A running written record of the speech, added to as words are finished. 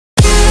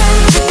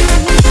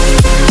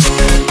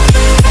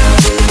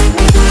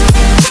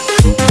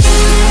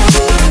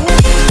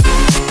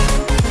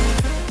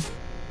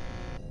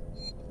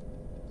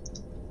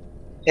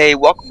Hey,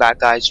 welcome back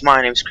guys,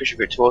 my name is Christian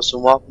Virtuoso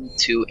and welcome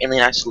to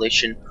Alien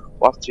Isolation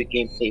Walkthrough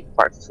Gameplay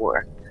Part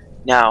 4.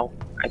 Now,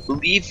 I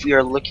believe we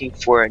are looking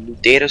for a new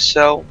data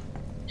cell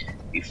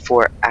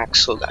before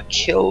Axel got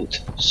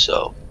killed,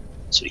 so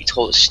that's what he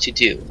told us to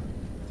do.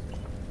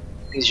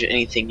 Is there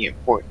anything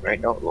important, right?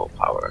 No low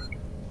power.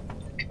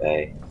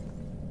 Okay.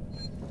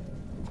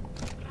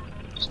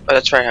 Oh,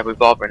 that's right, I have a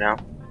revolver now.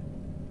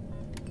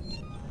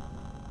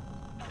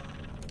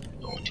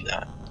 Don't do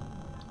that.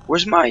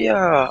 Where's my,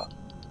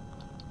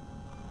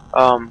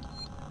 can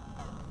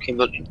you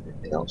build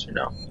anything else or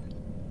no?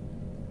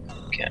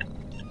 Okay.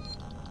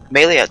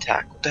 Melee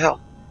attack, what the hell?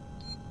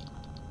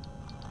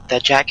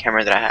 That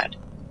jackhammer that I had.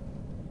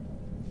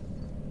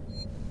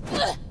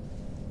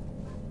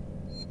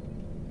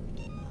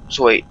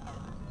 So wait,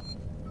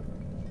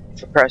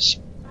 if I press,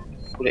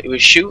 would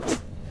it shoot?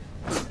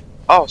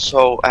 Oh,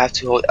 so I have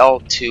to hold L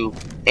to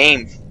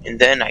aim, and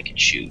then I can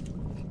shoot.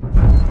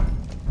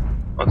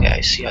 Okay, I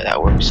see how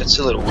that works. That's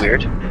a little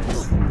weird.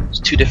 There's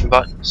two different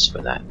buttons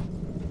for that.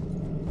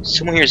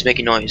 Someone here is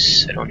making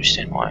noise. I don't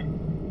understand why.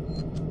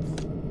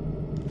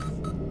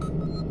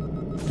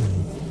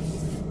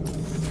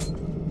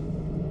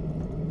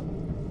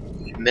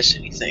 Did I miss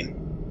anything?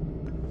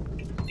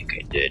 I think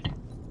I did.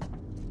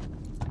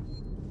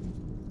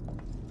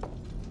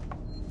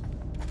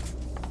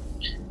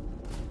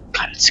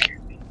 God, it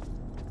scared me.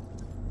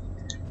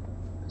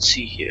 Let's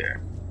see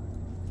here.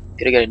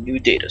 Gotta get a new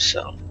data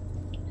cell.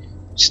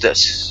 What's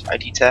this?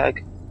 ID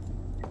tag?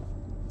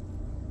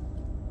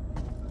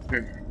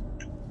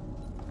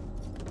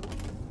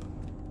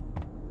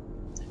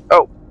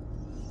 Oh!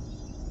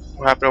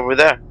 What happened over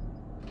there?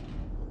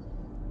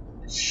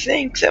 I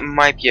think that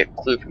might be a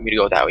clue for me to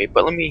go that way,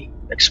 but let me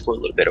explore a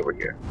little bit over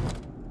here.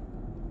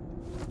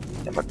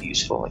 That might be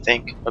useful, I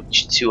think. Up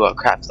to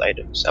craft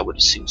items, I would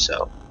assume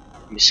so.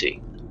 Let me see.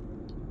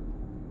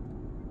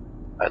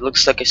 It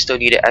looks like I still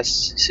need a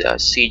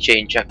CJ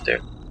injector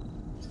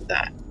for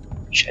that,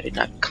 which I did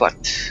not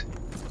collect.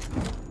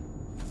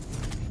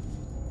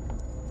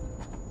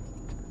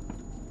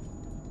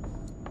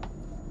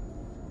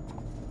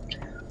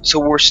 So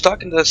we're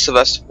stuck in the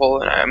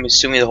Sevastopol, and I'm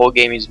assuming the whole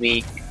game is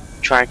me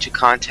trying to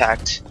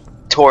contact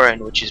Torin,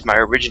 which is my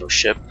original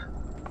ship,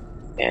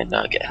 and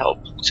get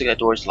help. Looks like that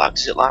door's locked.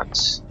 Is it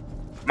locked?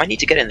 Might need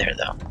to get in there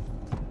though.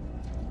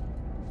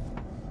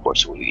 Of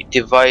course, we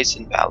device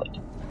invalid.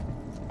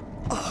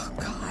 Oh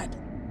God!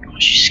 Oh,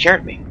 she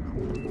scared me.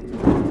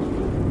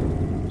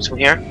 Someone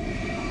here?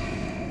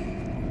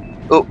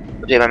 Oh,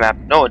 update my map.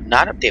 No,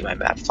 not update my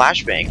map.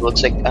 Flashbang. It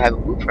looks like I have a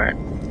blueprint.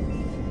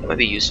 That might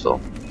be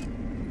useful.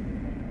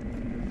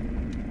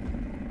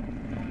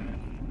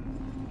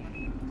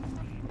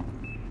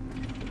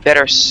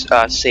 Better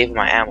save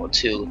my ammo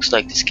too. Looks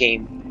like this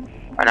game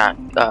might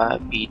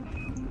not be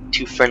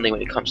too friendly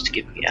when it comes to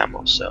giving me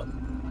ammo, so.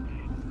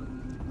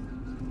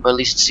 Or at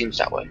least it seems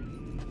that way.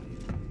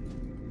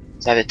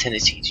 I have a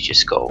tendency to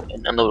just go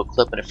and unload a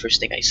clip on the first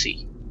thing I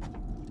see.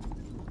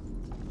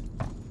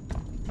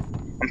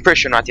 I'm pretty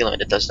sure I'm not the only one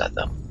that does that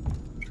though.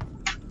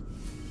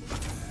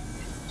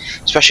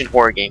 Especially in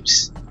horror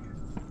games.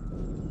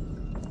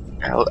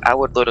 I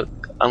would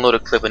unload a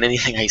clip on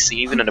anything I see,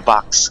 even in a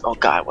box. Oh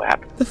God, what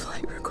happened? The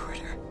flight recorder.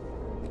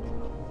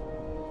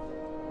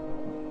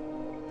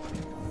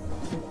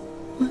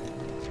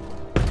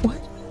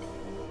 What?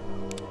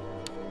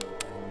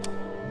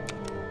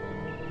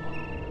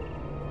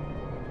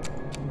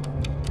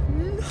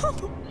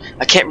 No.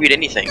 I can't read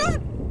anything. Okay.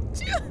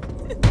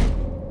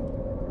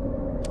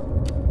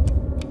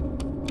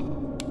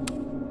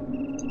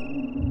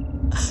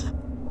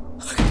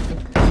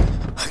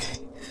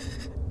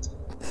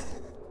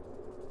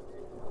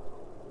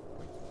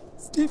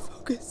 Stay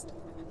focused.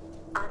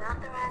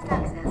 Unauthorized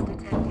access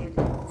detected.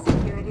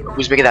 Security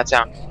Who's making that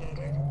sound?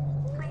 initiated.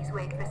 Please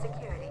wait for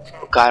security check.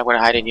 Oh God, I want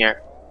to hide in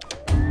here.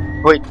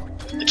 Wait,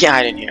 I can't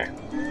hide in here.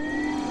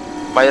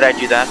 Why did I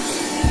do that?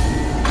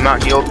 I'm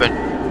out in the open.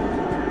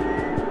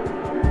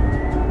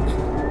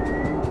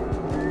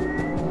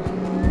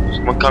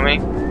 Someone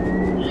coming?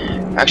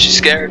 I'm actually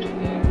scared.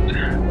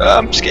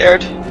 I'm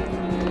scared. I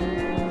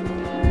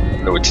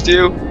don't know what to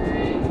do.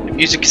 The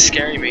music is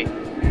scaring me.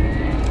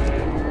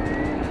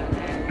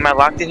 Am I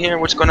locked in here?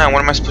 What's going on?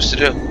 What am I supposed to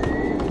do?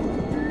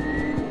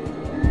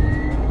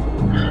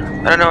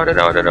 I don't know.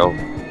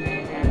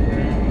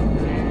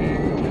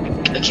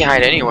 I can't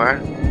hide anywhere.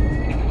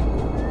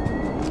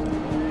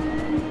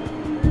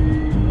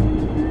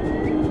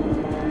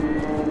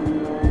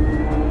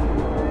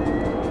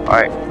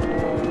 Alright.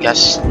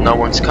 Guess no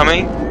one's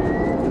coming.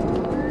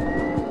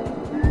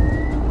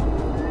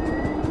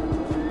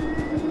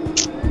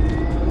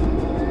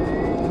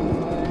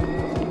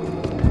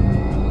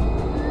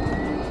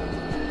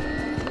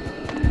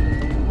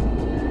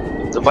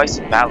 Device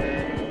invalid.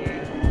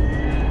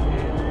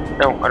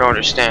 No, I don't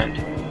understand.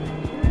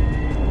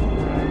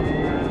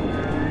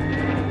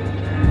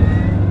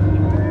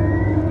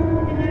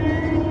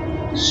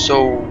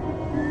 So,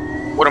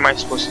 what am I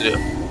supposed to do?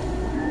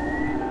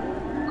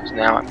 Because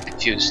now I'm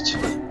confused.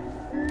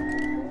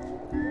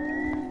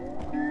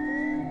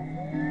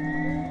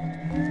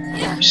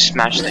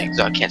 Smash things.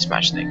 Oh, I can't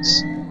smash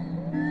things.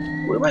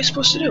 What am I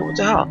supposed to do? What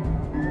the hell?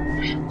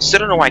 Still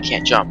don't know why I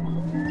can't jump.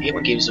 I hate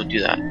when games don't do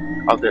that.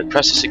 I'll go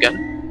press this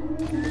again.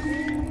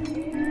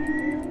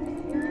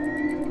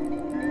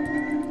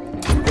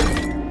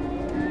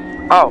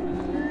 Oh,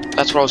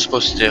 that's what I was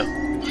supposed to do.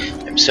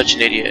 I'm such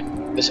an idiot.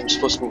 I guess I'm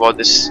supposed to move all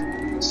this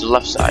to the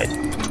left side.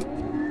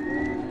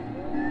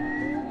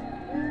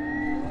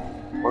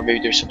 Or maybe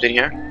there's something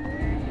here.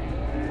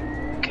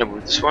 Can I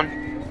move this one?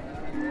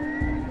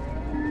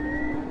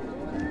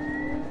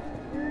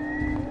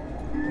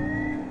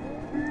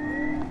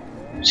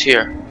 It's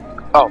here.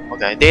 Oh,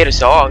 okay. Data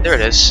cell. Oh, there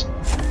it is.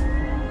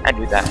 I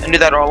knew that. I knew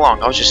that all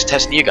along. I was just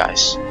testing you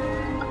guys.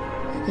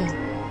 Okay.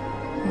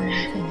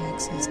 Unlocking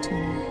access to.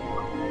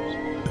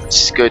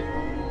 This is good.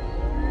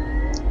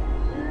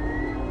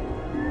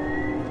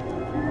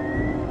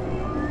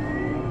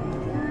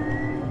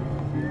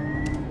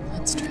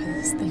 Let's try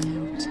this thing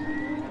out.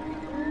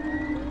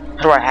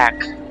 How do I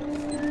hack?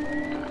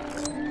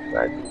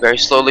 Right. Very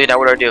slowly. Now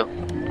what do I do?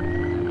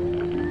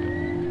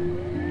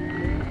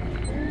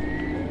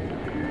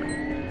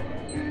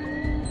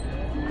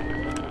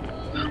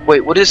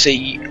 Wait, what is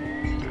it?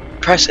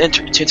 Press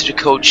enter to enter the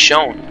code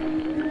shown.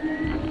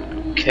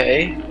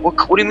 Okay. What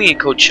do you mean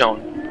code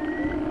shown?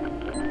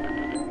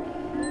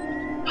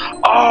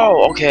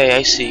 Oh, okay,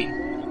 I see.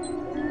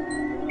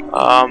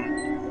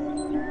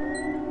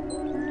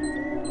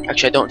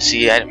 Actually, I don't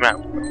see it. I'm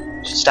not.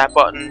 Just that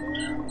button.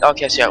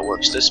 Okay, I see how it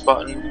works. This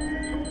button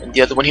and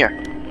the other one here.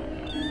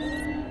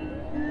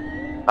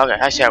 Okay,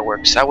 I see how it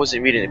works. I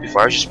wasn't reading it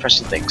before. I was just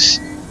pressing things.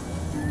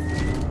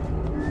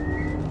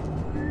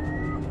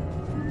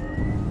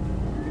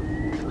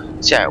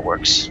 See how it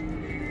works.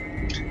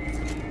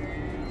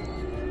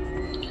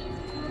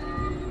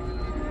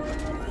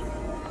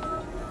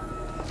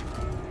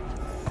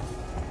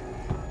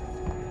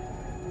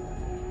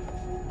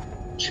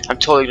 I'm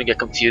totally gonna get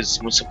confused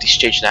when something's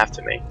chasing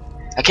after me.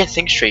 I can't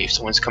think straight if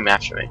someone's coming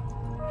after me.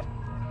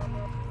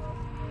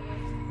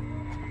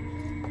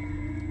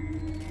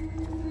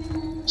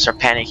 Start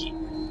panicking.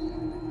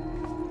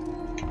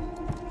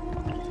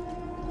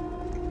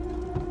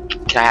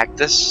 Can I hack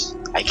this?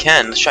 I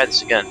can. Let's try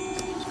this again.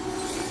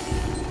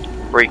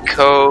 Break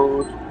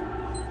code.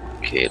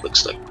 Okay, it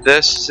looks like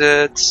this.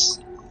 It's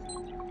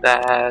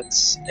that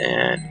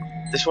and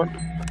this one.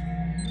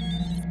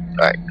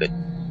 Alright, good.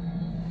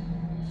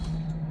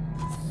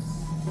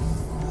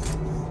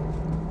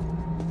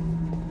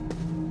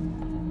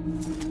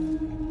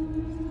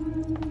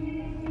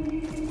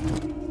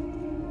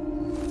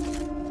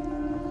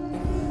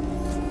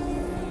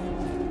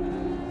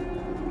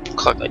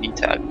 Collect ID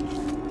tag.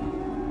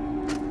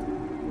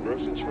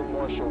 Message from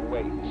Marshal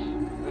Waits.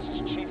 This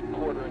is Chief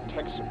Porter and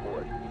tech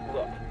support.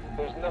 Look,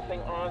 there's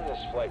nothing on this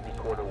flight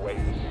recorder,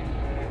 Waits.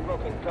 We've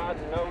broken God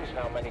knows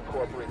how many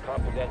corporate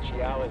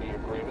confidentiality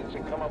agreements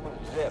and come up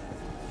with zip.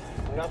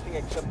 Nothing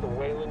except the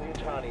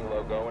Weyland-Yutani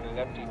logo and an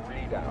empty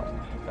readout.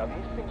 Now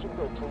these things are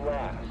built to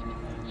last.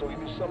 So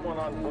either someone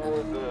on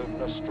board the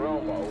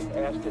Nostromo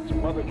asked its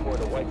motherboard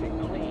to wipe it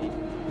clean,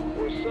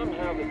 or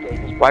somehow the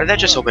data's... Why did that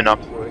just open up?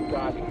 Where it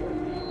got here.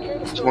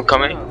 Someone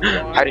coming?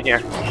 Hide in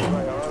here.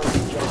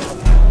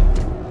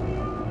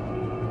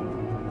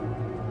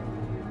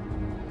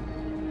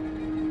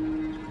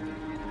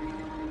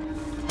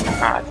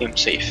 Ah, I think I'm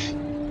safe.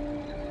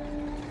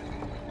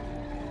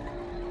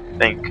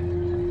 Think.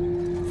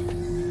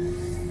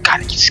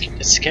 God,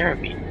 it's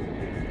scaring me.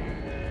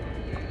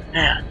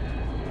 Man.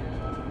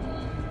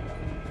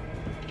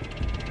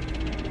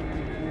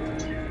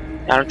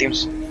 I don't think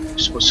I'm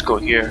supposed to go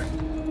here.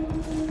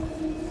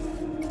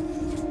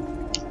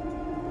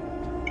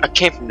 I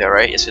came from there,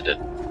 right? Yes, I did.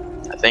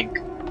 I think.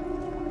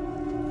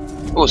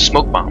 Oh, a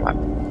smoke bomb. I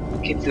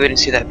can't believe I didn't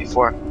see that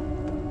before.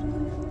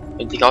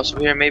 Anything else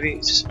over here, maybe?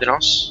 Is there something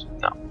else?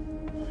 No.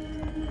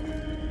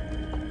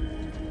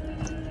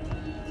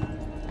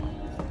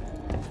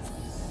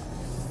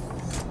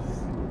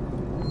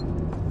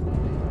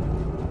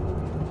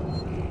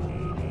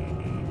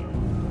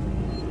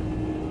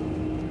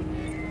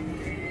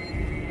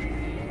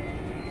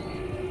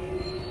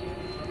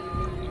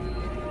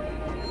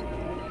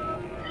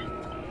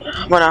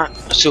 Why not?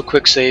 Let's do a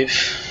quick save.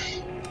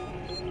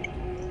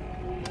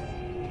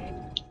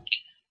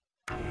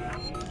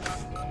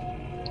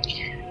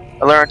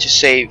 I learn to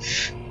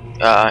save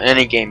in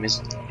any game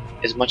as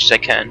much as I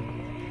can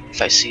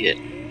if I see it.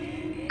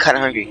 Kinda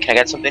hungry. Can I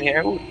get something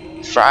here? Ooh,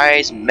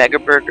 fries, mega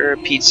burger,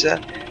 pizza.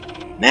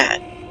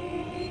 Man,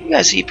 you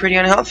guys eat pretty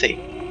unhealthy.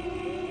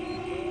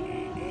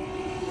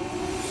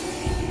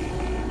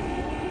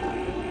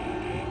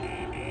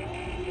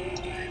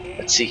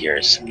 Let's see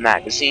here. Some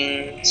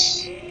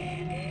magazines.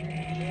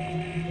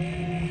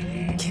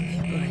 Give me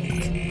a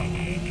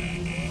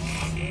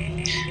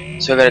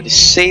break. So I gotta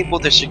disable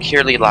the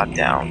securely locked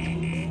down.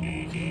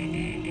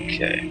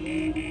 Okay.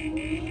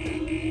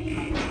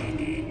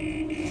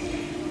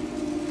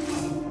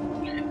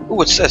 Ooh,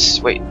 what's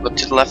this? Wait, look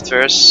to the left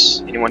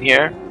first. Anyone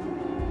here?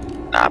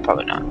 Nah,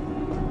 probably not.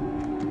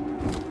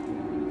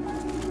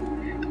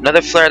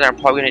 Another flare that I'm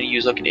probably gonna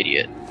use like an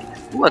idiot.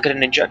 Ooh, I got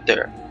an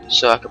injector,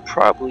 so I could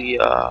probably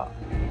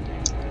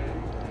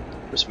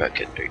where's my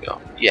kit? There you go.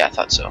 Yeah, I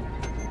thought so.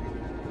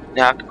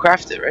 Now I can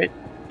craft it, right?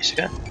 Yes, I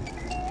can.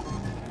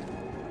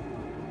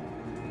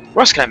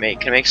 What else can I make?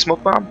 Can I make a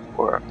smoke bomb?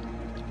 Or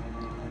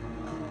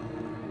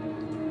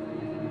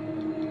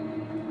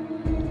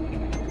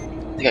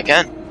I think I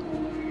can.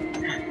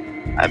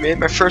 I made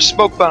my first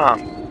smoke bomb.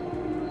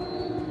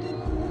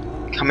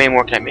 How many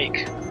more can I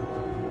make?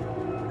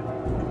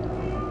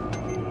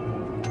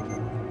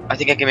 I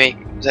think I can make.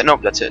 Is that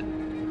nope? That's it.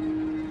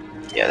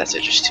 Yeah, that's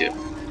it. Just 2.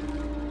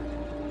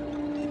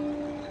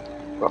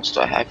 What else do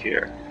I have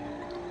here?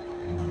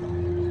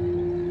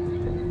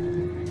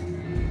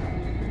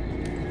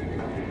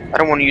 I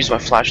don't want to use my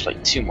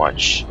flashlight too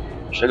much.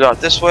 Should I go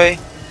out this way?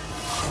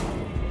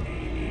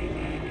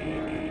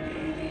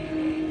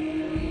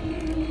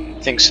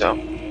 I think so.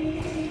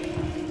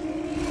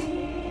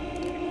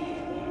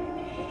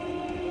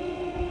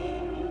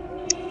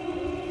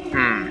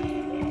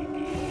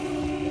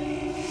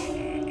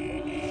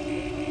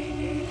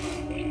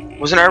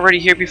 Wasn't I already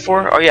here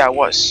before? Oh yeah, I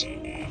was.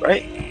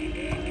 Right?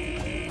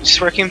 Is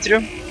this where I came through?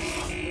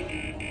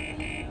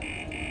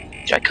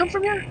 Did I come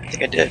from here? I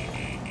think I did.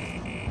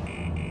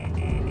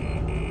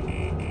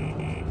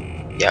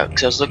 Yeah,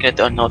 because I was looking at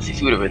the unhealthy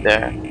food over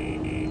there.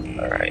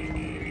 Alright.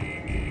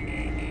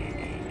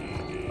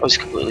 That was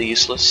completely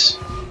useless.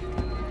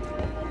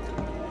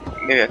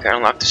 Maybe I can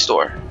unlock the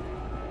store.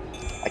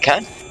 I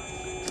can?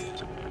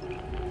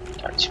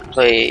 Time to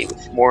play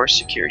with more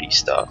security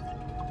stuff.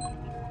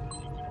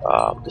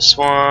 This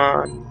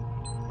one.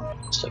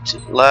 Looks like to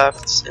the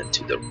left and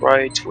to the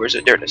right. Where's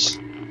it? There it is.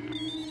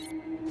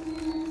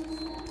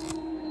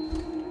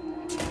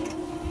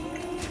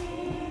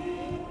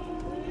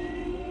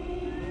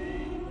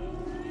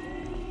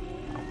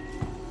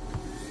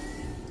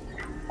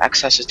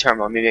 Access the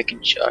terminal. Maybe I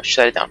can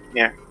shut it down from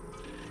here.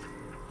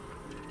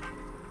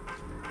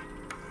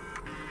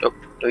 Nope,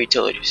 no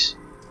utilities.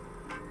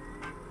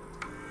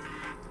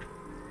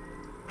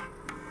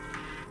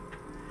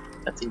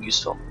 Nothing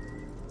useful.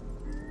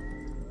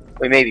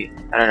 Wait, maybe.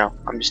 I don't know.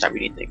 I'm just not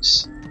reading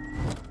things.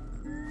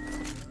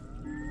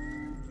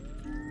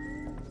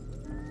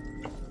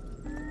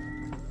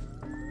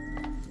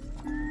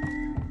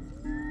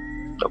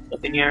 Nope,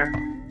 nothing here.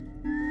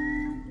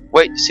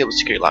 Wait, disable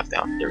security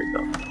lockdown. There we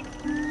go.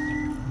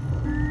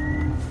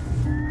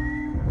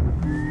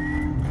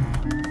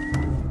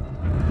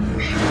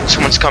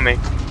 Someone's coming.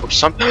 Or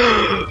some.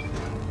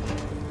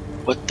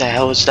 What the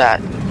hell is that?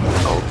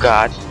 Oh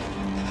god.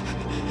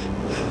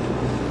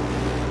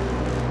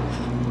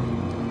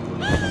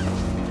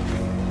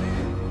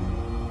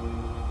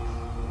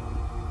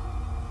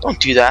 Don't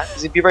do that.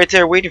 He'd be right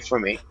there waiting for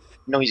me.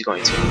 No, he's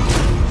going to.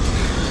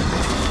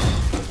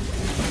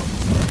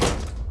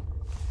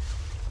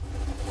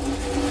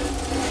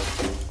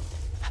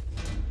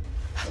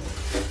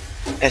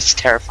 That's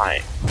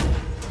terrifying.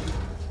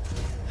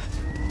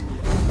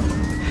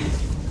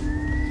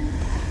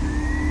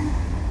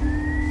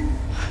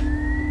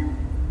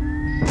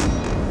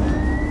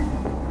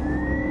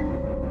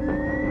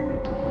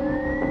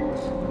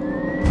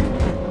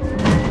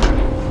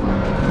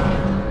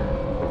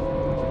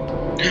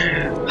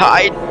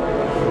 Hide!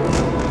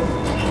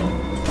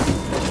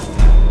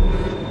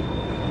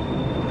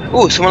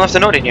 Ooh, someone left a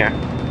note in here.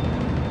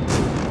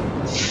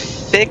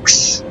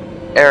 Fix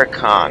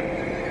aircon.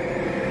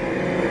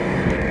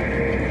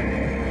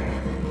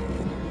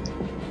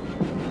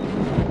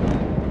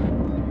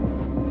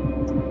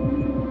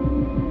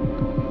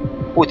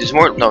 Ooh, there's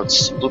more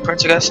notes.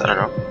 Blueprints, I guess? I don't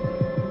know.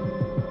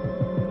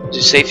 Is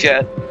it safe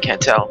yet? Can't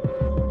tell.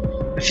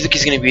 I feel like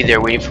he's gonna be there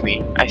waiting for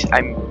me.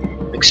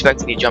 I'm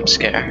expecting a jump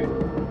scare.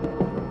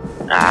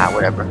 Ah,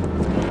 whatever.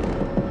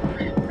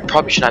 I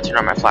probably should not turn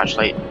on my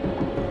flashlight.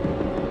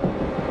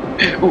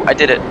 Ooh, I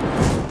did it.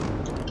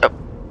 Oh,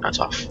 now it's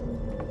off.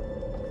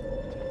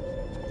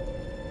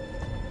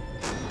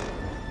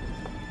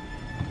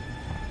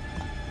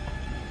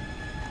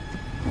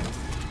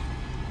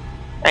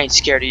 I ain't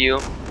scared of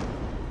you.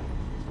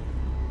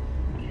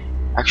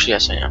 Actually,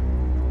 yes I am.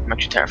 I'm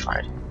actually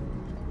terrified.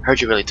 I heard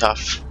you're really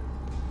tough.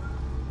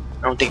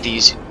 I don't think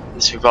this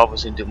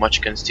revolver's gonna do much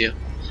against you.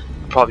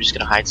 I'm probably just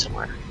gonna hide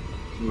somewhere.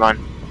 Run.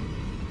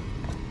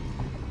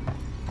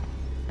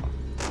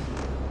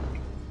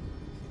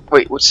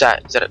 Wait, what's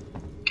that? Is that a...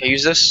 Can I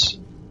use this?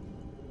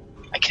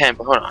 I can,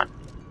 but hold on.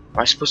 Am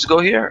I supposed to go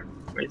here?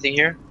 Or anything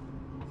here?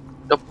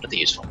 Nope, nothing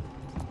useful.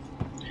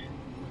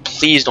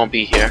 Please don't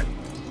be here.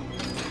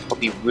 It'll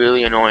be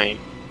really annoying.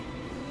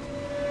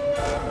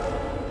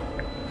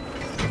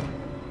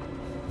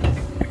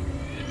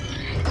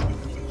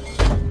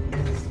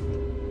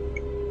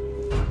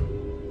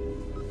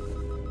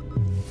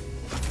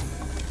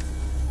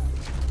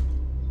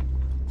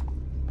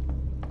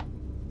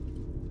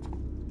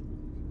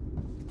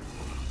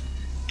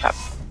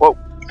 Whoa,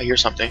 I hear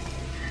something.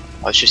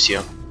 Oh, it's just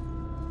you.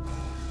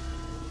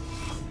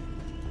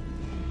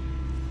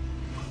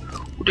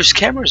 Ooh, there's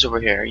cameras over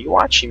here. You're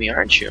watching me,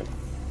 aren't you?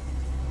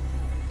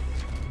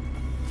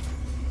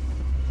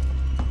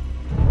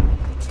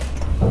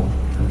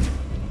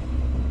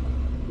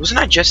 Wasn't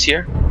I just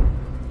here?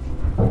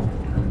 I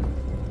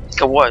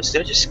think I was. Did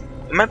I just...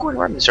 Am I going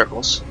around in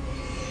circles?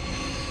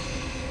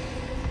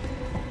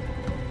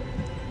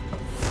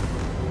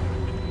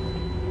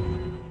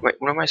 Wait,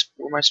 where am I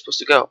supposed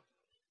to go?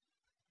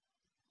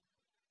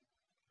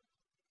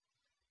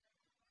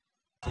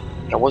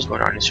 I was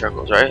going around in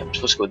circles, right? I'm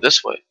supposed to go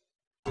this way.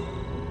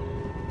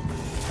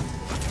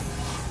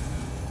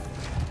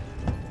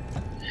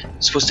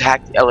 I'm supposed to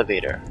hack the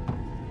elevator.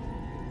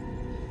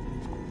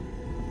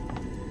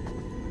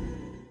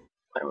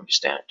 I don't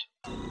understand.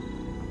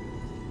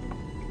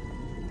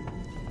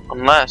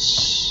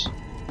 Unless...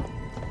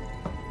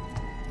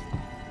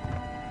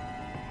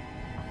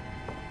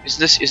 Isn't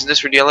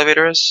this where the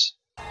elevator is?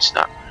 It's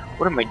not.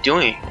 What am I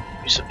doing?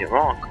 There's something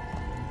wrong.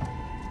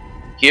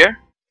 Here?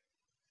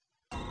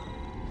 I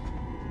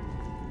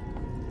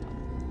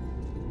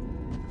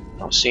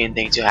don't see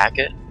anything to hack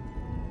it.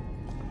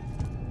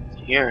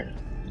 Here.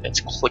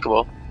 It's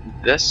clickable.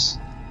 This?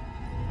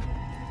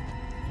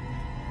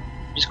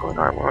 What's going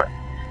on? What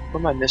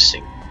am I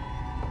missing?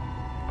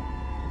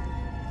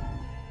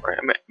 Alright,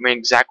 I'm at my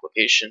exact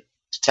location.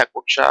 The tech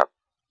workshop.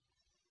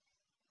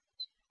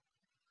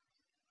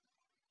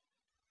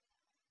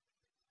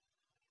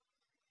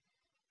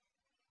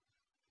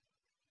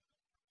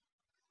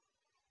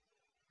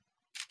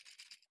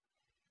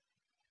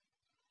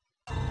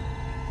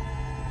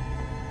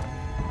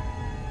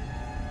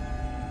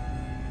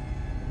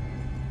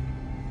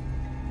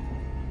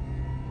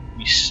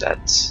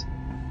 Reset.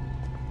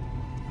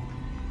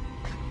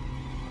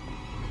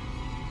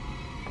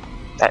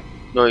 That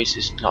noise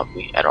isn't helping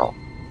me at all.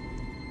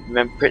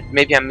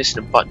 Maybe I'm missing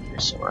a button here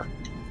somewhere.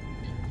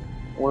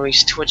 I won't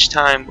waste too much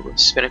time. We'll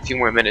spend a few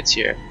more minutes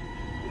here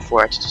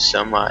before I have to do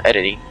some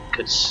editing,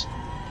 because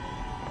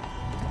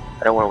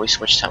I don't want to waste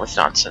too much time with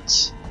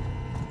nonsense.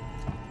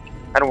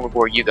 I don't want to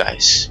bore you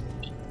guys.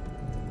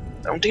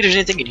 I don't think there's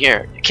anything in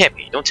here. It can't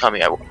be. Don't tell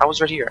me. I was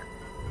right here.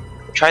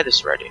 I tried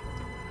this already.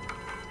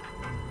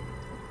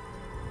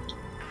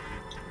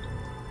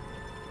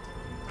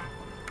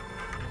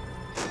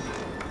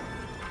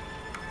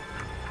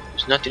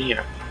 There's nothing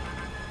here.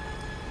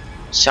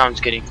 Sound's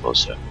getting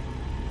closer.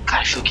 God,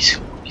 I feel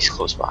like he's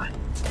close by.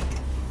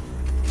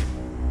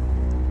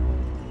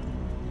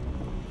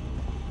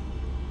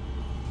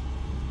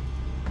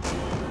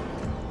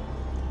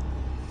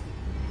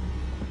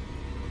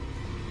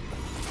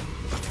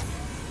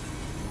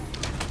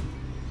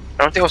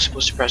 I don't think I was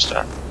supposed to press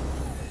that.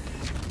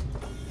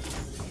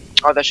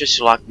 Oh, that's just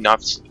locking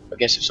up. I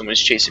guess if someone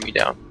is chasing me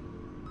down.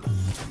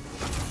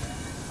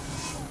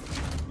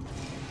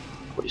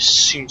 Would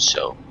assume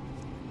so.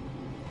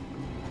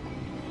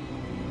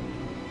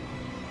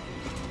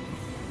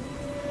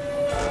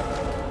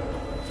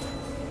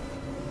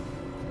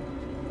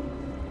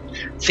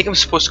 I think I'm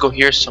supposed to go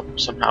here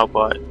somehow,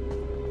 but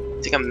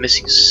I think I'm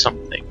missing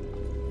something.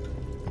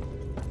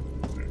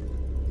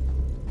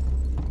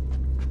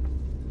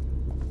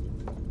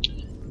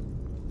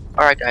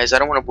 Alright guys, I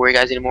don't want to bore you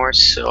guys anymore,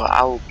 so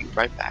I'll be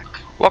right back.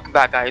 Welcome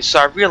back guys. So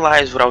I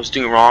realized what I was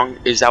doing wrong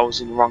is I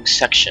was in the wrong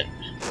section.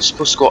 I was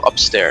supposed to go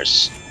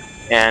upstairs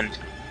and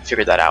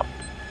figure that out.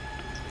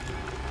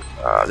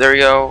 There we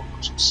go.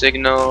 Some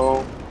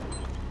signal.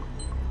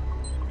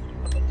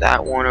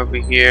 That one over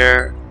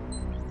here.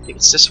 I think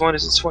it's this one.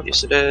 Is it this one?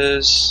 Yes it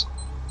is.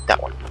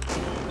 That one.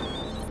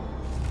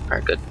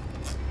 Alright, good.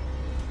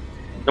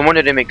 No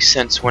wonder it didn't make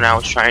sense when I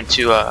was trying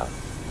to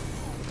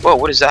whoa,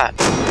 what is that?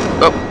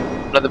 Oh,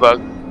 another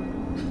bug.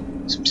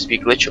 Seems to be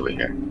a glitch over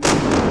here.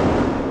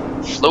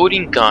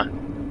 Floating gun.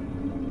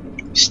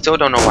 Still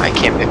don't know why I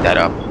can't pick that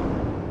up.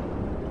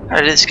 How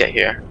did this get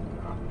here?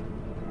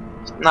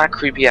 It's not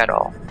creepy at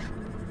all.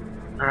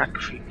 Not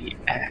creepy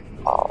at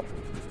all.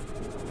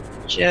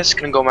 Just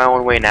gonna go my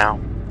own way now.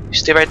 You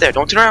stay right there,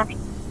 don't turn around.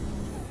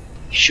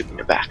 Shoot me in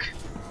the back.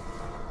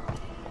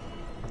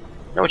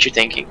 I know what you're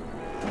thinking.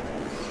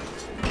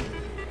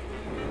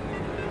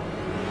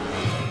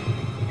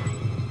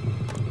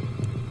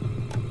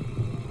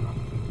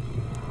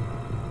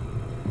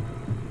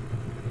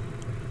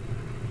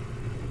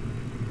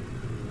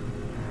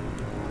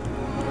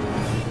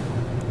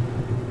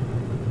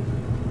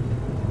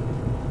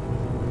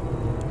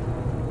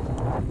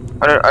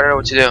 I don't know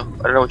what to do.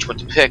 I don't know which one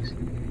to pick.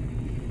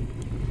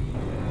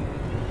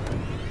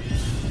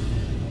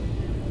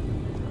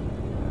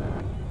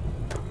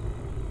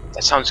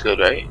 That sounds good,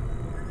 right?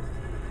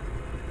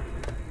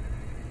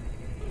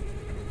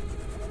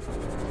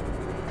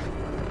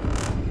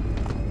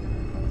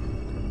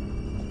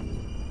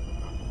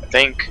 I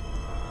think.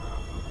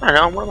 I don't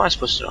know. What am I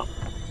supposed to know?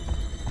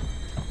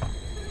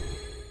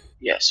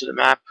 Yeah, so the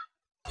map.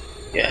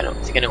 Yeah, I don't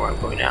think I know where I'm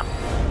going now.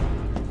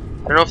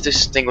 I don't know if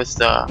this thing with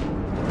the.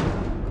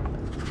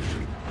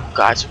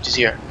 God, something's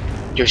here.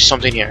 There's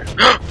something here.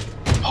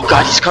 Oh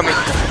God, he's coming.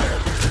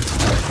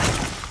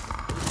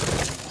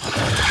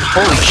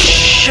 Holy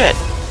shit!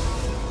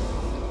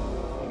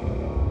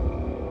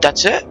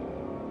 That's it?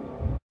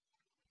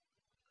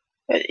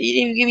 He didn't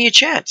even give me a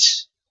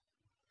chance.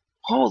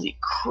 Holy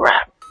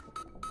crap.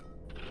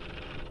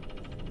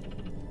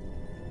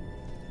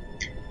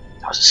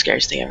 was the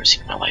scariest thing I've ever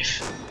seen in my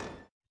life.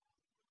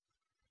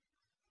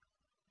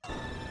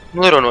 I'm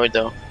a little annoyed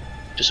though.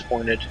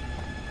 Disappointed.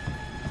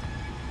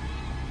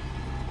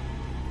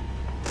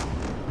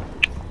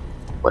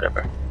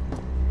 Whatever.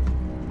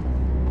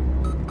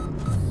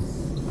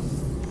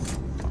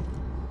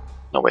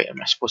 No wait, am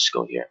I supposed to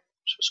go here?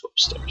 I'm supposed to go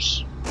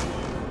upstairs.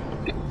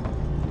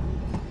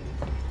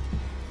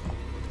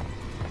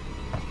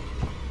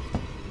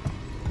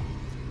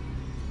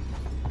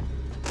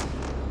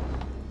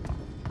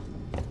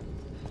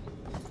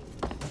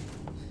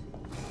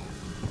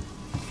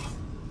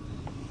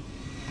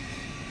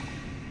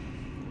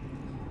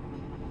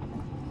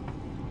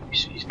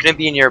 He's gonna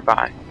be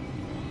nearby.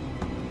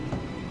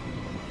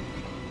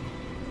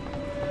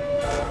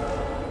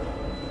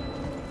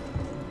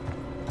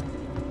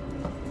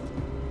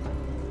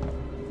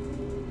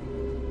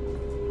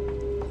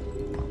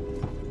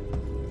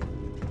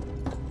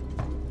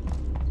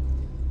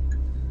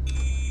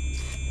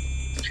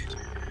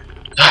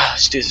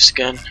 Let's do this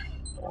again.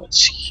 Let's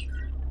see here.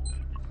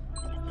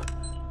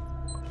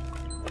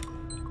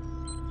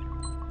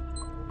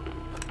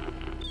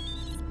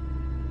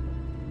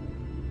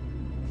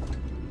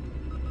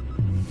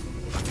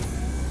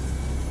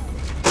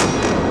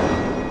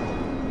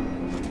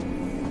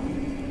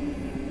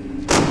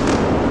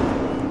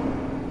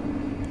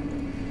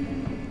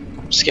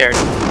 I'm scared.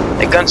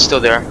 That gun's still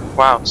there.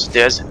 Wow, so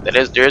there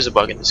is a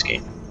bug in this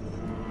game.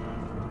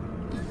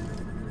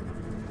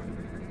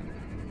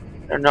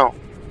 I don't know.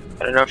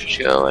 I don't know if you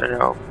should go. I don't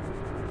know.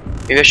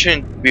 Maybe I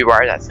shouldn't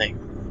rewire that thing.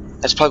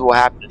 That's probably what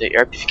happened to the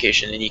air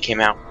purification, and he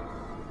came out.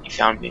 He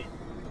found me.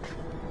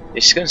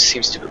 This gun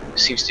seems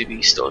to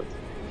be still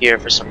here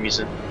for some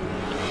reason.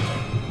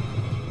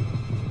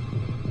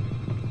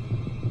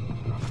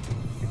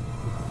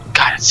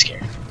 God, that's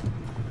scary.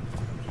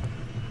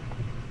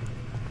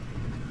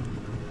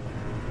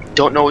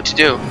 Don't know what to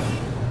do.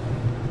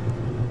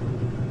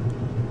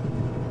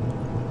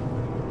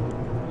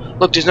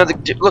 Look,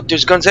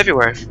 there's guns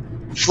everywhere.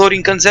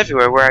 Floating guns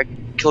everywhere where I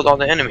killed all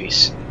the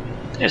enemies.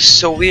 That is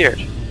so weird.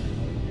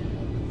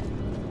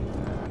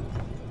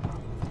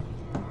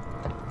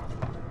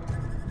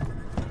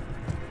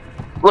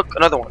 Look,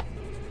 another one.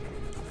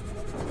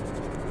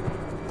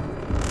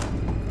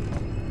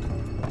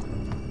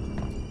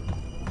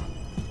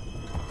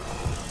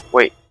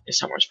 Wait, it's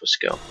not where I'm supposed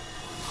to go.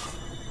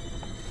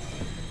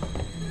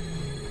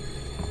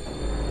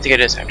 I think it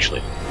is actually.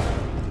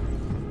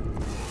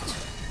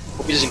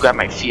 Hope he doesn't grab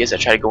my feet as I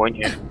try to go in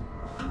here.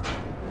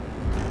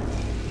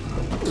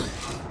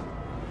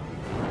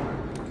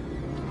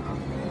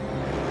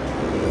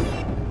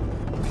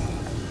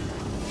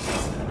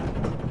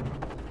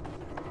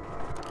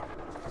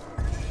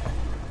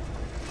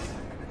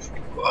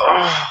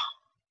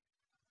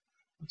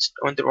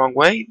 I went the wrong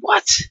way?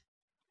 What?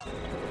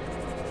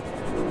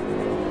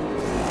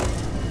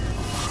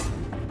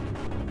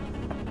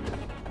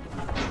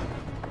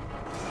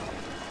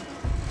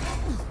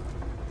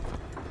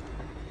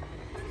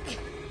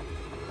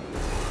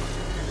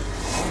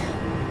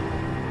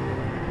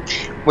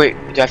 Wait, do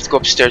I have to go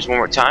upstairs one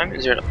more time?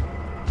 Is there no...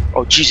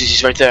 Oh Jesus,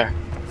 he's right there.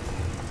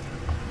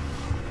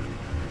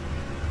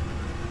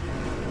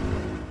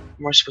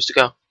 Where am I supposed to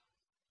go?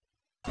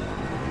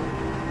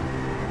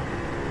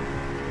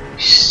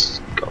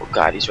 Oh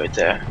God, he's right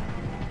there.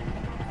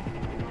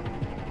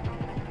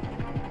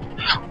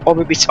 Oh,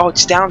 maybe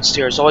it's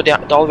downstairs, all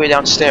the way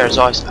downstairs.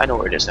 Oh, I know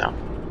where it is now.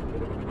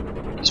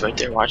 He's right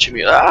there watching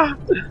me. Ah,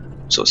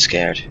 I'm so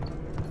scared.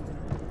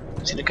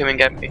 He's gonna come and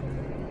get me.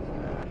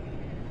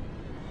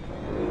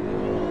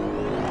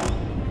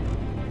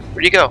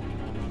 Where'd he go?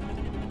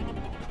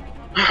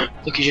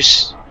 Look,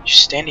 he's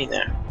just standing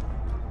there.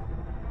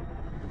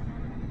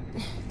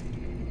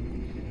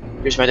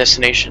 Here's my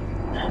destination.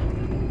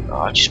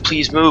 Oh, just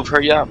please move,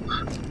 hurry up.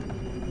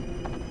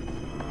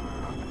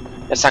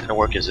 That's not gonna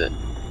work, is it?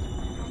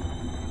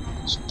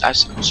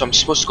 So I'm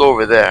supposed to go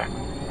over there.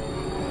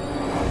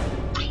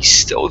 But he's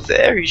still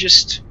there, he's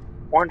just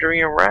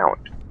wandering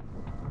around.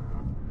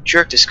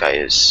 Jerk this guy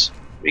is.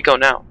 Where'd he go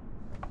now?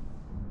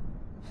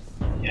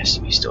 Yes,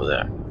 he's still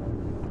there.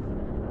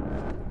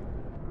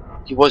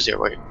 He was there,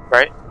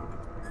 right?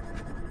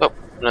 Oh,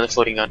 another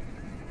floating gun.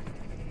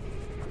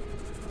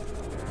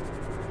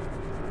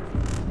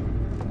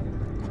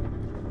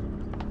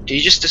 Did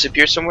he just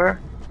disappear somewhere?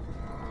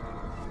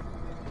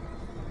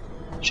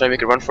 Should I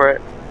make a run for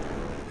it?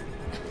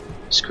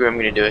 Screw it, I'm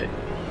gonna do it.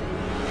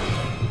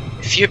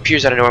 If he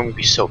appears out of nowhere, I'm gonna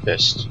be so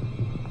pissed.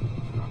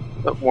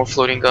 Oh, more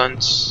floating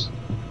guns.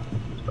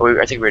 Oh,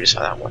 I think we already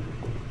saw that one.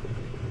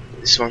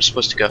 This is where I'm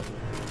supposed to go.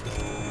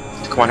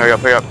 Come on, hurry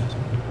up, hurry up.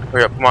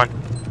 Hurry up, come on.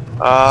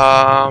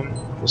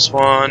 This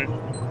one,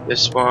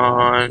 this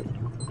one,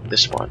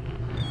 this one.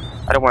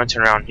 I don't want to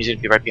turn around. He's gonna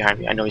be right behind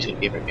me. I know he's gonna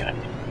be right behind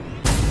me.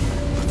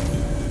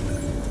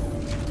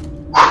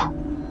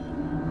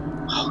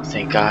 Oh,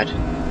 thank God.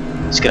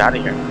 Let's get out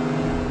of here.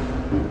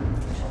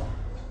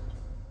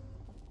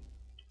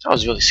 That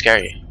was really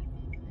scary.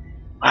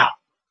 Wow.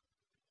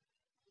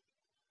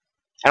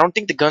 I don't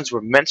think the guns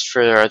were meant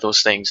for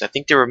those things. I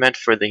think they were meant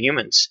for the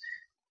humans.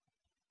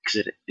 Because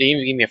it didn't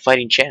even give me a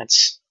fighting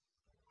chance.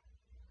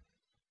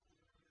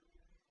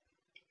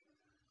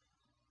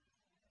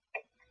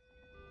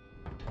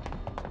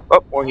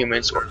 Oh, more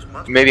humans. Or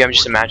maybe I'm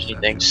just imagining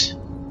things.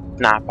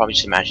 Nah, probably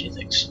just imagining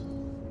things.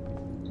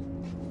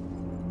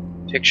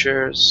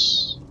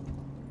 Pictures.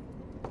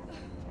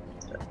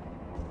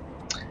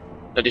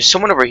 No, there's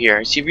someone over here.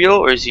 Is he real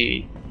or is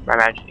he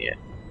imagining it?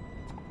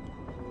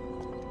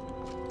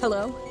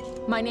 Hello?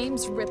 My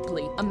name's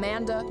Ripley.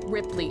 Amanda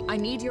Ripley. I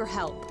need your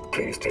help.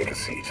 Please take a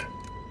seat.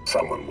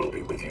 Someone will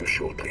be with you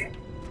shortly.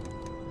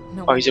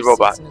 No Oh, he's a wonder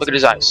robot. Susan Look at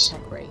is his running a eyes.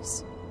 tech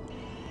race.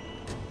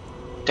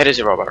 That is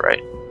a robot,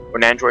 right? Or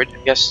an android,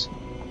 I guess.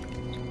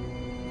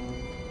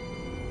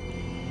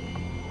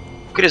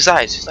 Look at his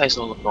eyes. His eyes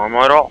don't look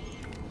normal at all.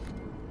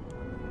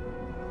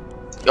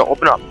 Yo,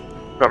 open up.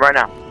 Open up right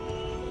now.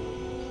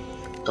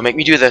 Don't make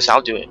me do this.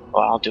 I'll do it. Oh,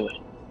 I'll do it.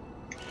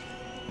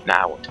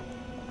 Nah, I won't.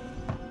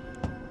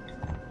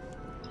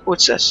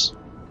 What's this?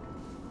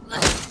 I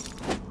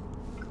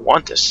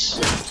want this.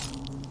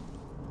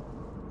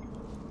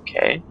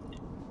 Okay.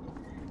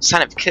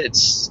 Sign of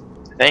kids,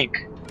 I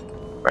think.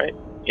 Right?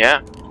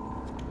 Yeah.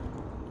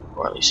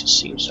 Or at least it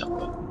seems that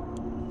way.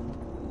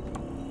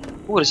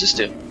 What does this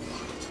do?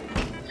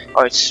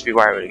 Oh, it's just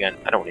rewire it again.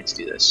 I don't need to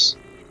do this.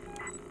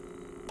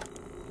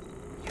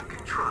 You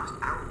can trust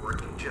our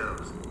working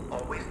Joes.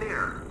 Always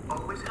there,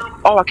 always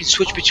helpful. Oh, I can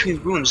switch between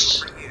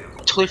rooms. I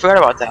totally forgot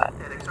about that.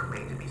 Synthetics are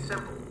made to be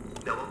simple.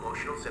 No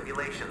emotional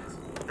simulations.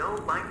 No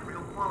life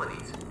real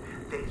qualities.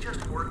 They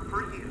just work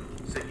for you,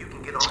 so you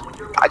can get on with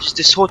your life.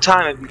 This whole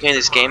time I've been playing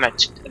this game, I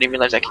didn't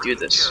realize I could do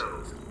this.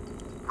 Joes.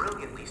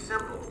 Brilliantly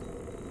simple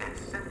and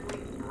simply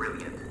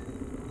brilliant.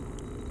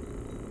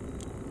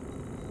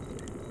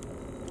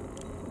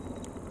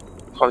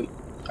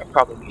 I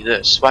probably need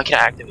this. Why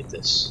can't I activate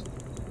this?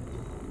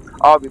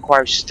 Oh, it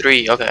requires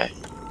 3. Okay.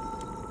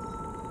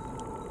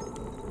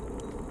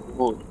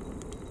 Ooh.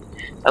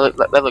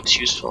 That looks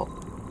useful.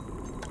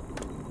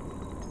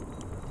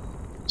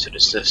 So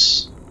does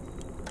this.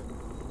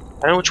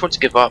 I don't know which one to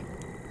give up.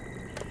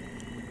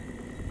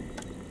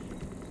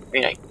 I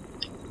mean, I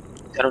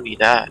don't need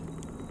that.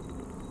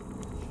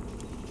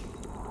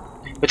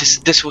 But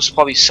this will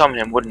probably summon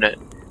him, wouldn't it?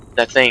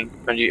 That thing,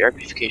 gonna do air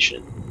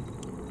purification.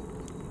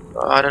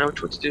 I don't know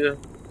what to do.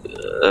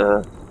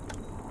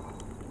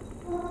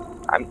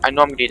 I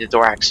know I'm gonna need the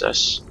door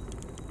access.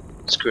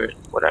 Screw it,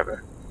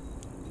 whatever.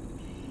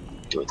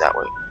 Do it that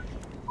way.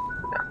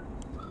 No.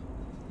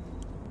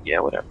 Yeah,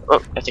 whatever.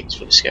 Oh, I think it's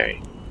really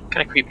scary.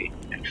 Kind of creepy,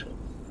 actually.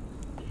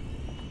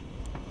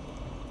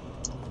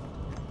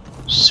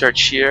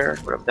 Search here,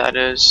 whatever that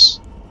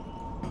is.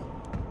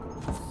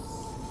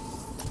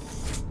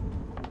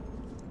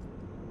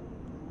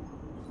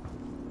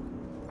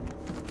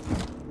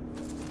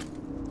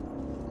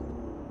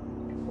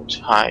 Let's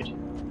hide.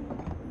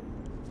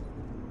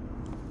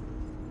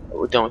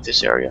 We're done with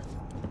this area.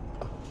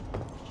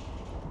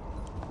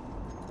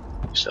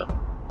 So,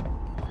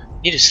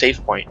 need a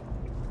save point.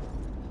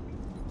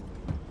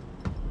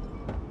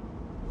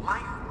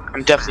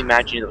 I'm definitely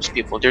imagining those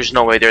people. There's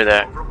no way they're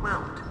there.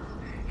 Overwhelmed.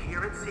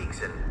 Here at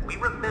Seegson, we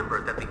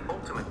remember that the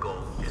ultimate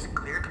goal is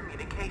clear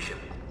communication,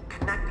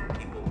 connecting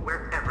people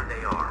wherever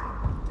they are.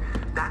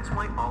 That's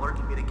why all our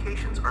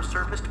communications are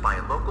serviced by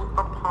a local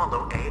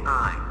Apollo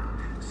AI,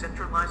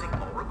 centralizing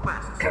all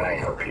requests. Can I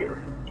help you?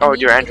 Oh, I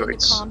need your to get into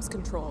androids. comms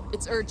control.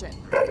 It's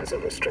urgent. That is a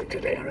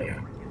restricted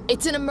area.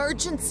 It's an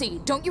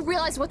emergency. Don't you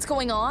realize what's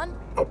going on?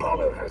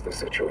 Apollo has the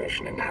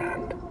situation in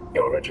hand.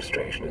 Your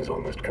registration is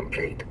almost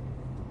complete.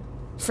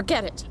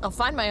 Forget it. I'll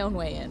find my own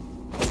way in.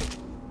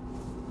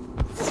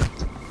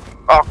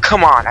 Oh,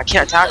 come on. I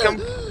can't attack him?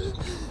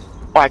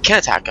 Oh, I can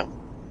attack him.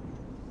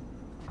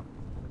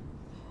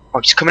 Oh,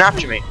 he's coming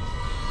after me.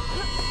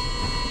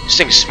 This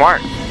thing's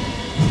smart.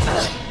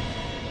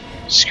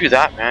 Screw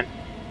that, man.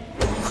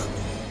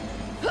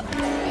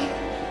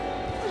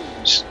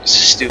 This is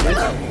stupid.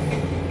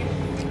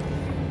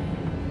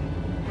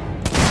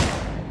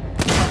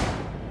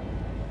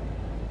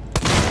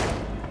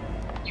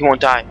 He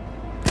won't die.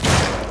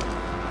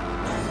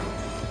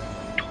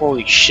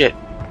 Holy shit.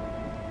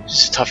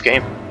 This is a tough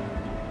game.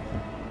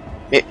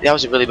 That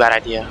was a really bad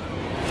idea.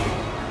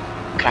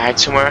 Can I hide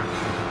somewhere?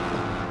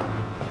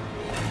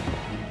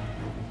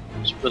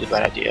 It's a really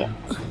bad idea.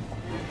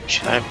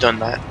 Should I have done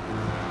that?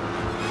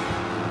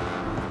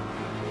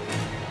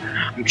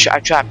 I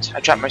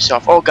trapped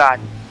myself. Oh god.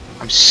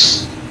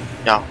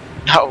 No.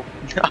 No.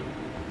 No.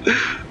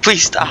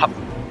 Please stop.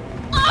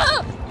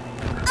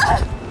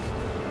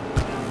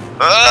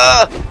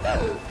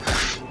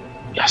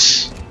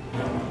 Yes.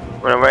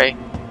 Run away.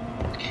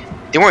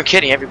 They weren't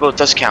kidding. Every bullet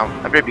does count.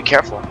 I better be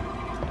careful.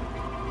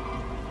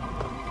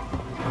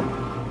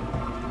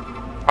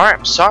 Alright,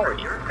 I'm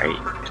sorry. Alright,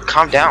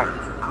 calm down.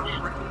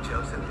 Our working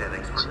Joe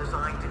synthetics are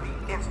designed to be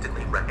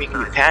instantly Making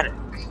me recognizable. panic.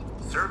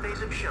 Surveys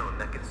have shown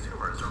that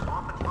consumers are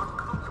often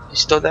uncomfortable He's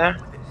still there?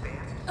 with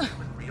advanced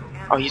with real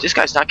Oh, this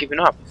guy's not giving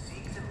up.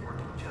 Seegson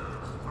working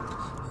Joes are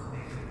almost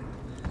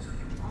there, so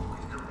you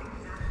always know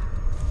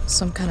exactly.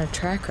 Some kind of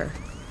tracker.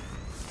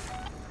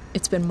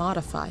 It's been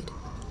modified.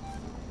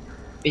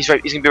 He's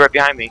right. He's gonna be right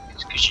behind me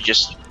because she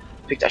just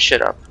picked that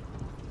shit up.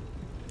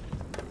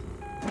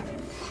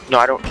 No,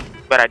 I don't.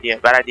 Bad idea.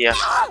 Bad idea.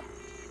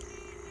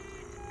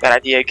 Bad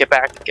idea. Get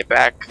back. Get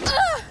back.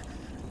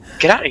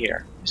 Get out of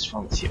here. What's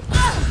wrong with you?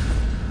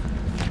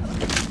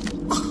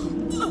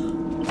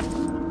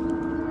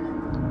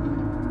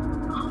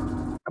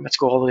 I'm about to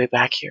go all the way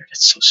back here.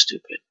 That's so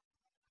stupid.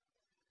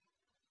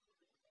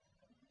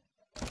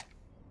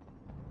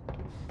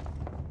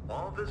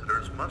 All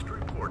visitors must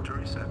report to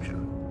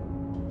reception.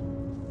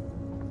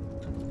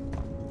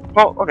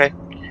 Well, okay.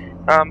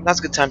 That's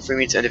a good time for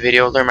me to end the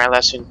video. Learn my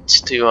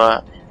lessons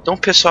to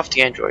don't piss off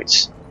the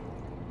androids,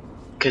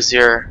 because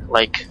they're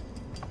like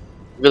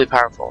really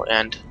powerful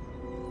and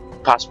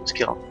possible to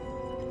kill.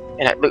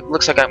 And it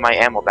looks like I got my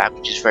ammo back,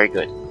 which is very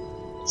good.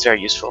 It's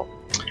very useful.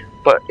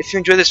 But if you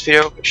enjoyed this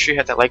video, make sure you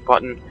hit that like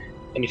button.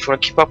 And if you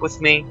want to keep up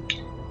with me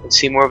and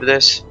see more of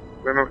this,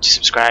 remember to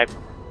subscribe.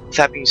 With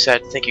that being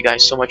said, thank you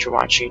guys so much for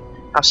watching.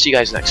 I'll see you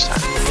guys next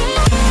time.